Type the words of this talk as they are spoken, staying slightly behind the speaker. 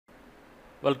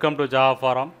Welcome to Java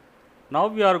Forum. Now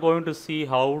we are going to see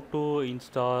how to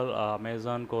install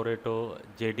Amazon Corretto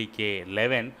JDK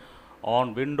 11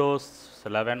 on Windows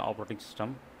 11 operating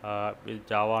system with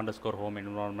Java underscore home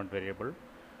environment variable.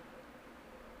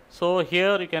 So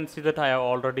here you can see that I have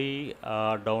already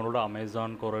downloaded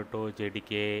Amazon Corretto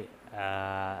JDK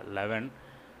 11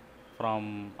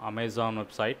 from Amazon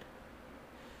website.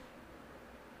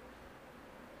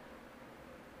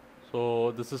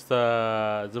 So this is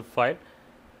the zip file.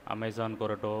 Amazon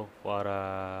Corretto for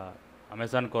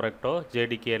Amazon Corretto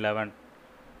JDK 11.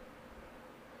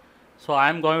 So I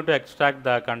am going to extract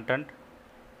the content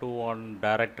to one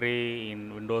directory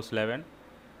in Windows 11.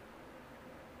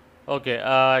 Okay,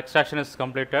 extraction is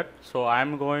completed. So I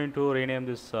am going to rename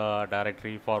this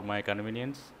directory for my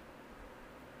convenience.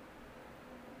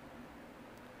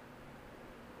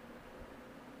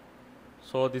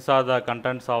 So these are the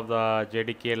contents of the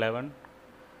JDK 11.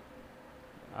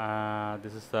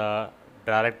 This is the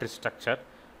directory structure.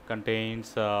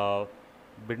 Contains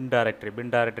bin directory. Bin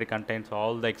directory contains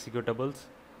all the executables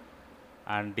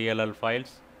and DLL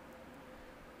files.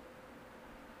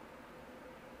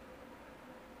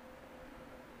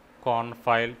 Con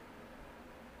file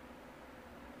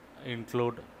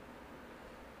include,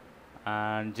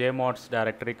 and jmods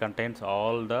directory contains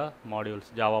all the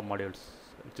modules, Java modules,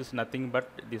 which is nothing but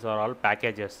these are all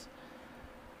packages.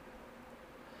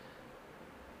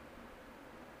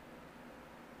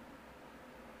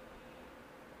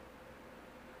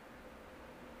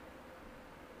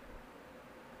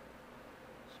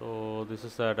 So this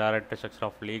is the directory structure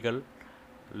of legal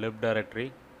lib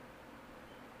directory.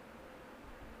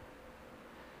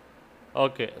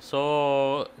 Okay,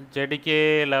 so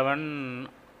JDK 11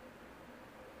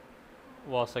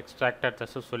 was extracted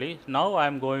successfully. Now I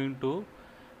am going to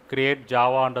create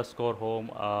Java underscore home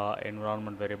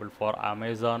environment variable for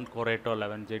Amazon Corretto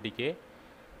 11 JDK.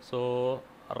 So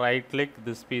right click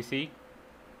this PC,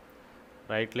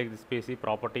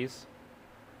 properties,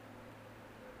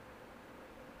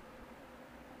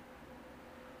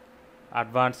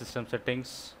 advanced system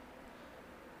settings.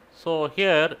 So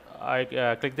here I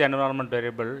click the environment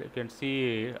variable. You can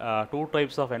see two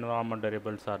types of environment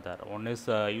variables are there. One is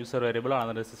user variable,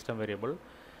 another is system variable.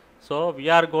 So we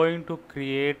are going to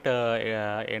create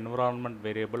environment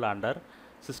variable under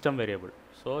system variable.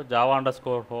 So Java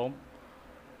underscore home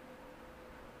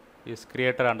is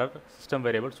created under system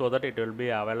variable so that it will be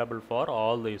available for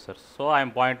all the users. So I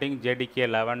am pointing JDK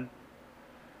 11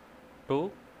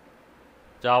 to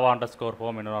Java underscore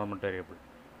home environment variable.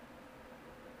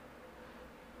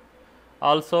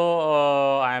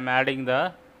 Also I am adding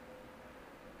the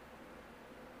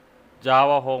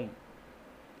Java home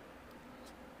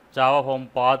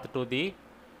path to the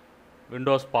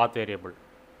Windows path variable.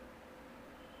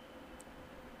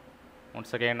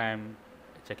 Once again I am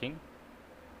checking.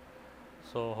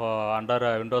 So under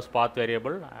Windows path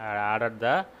variable I added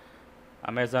the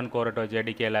Amazon Corretto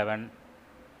JDK 11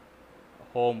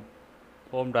 home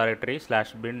directory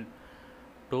 /bin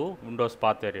to Windows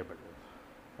path variable.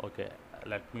 Okay,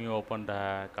 let me open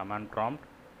the command prompt.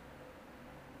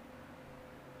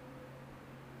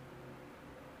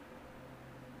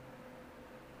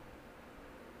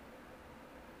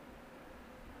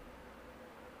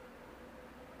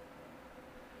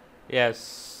 Yes,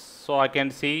 so I can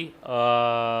see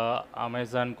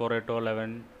Amazon Corretto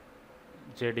 11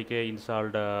 JDK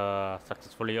installed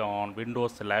successfully on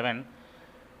Windows 11.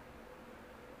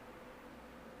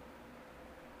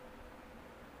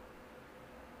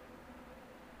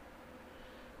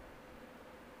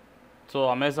 So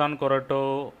Amazon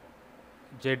Corretto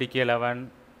JDK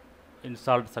 11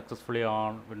 installed successfully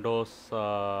on Windows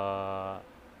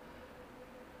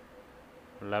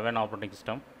 11 operating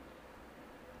system.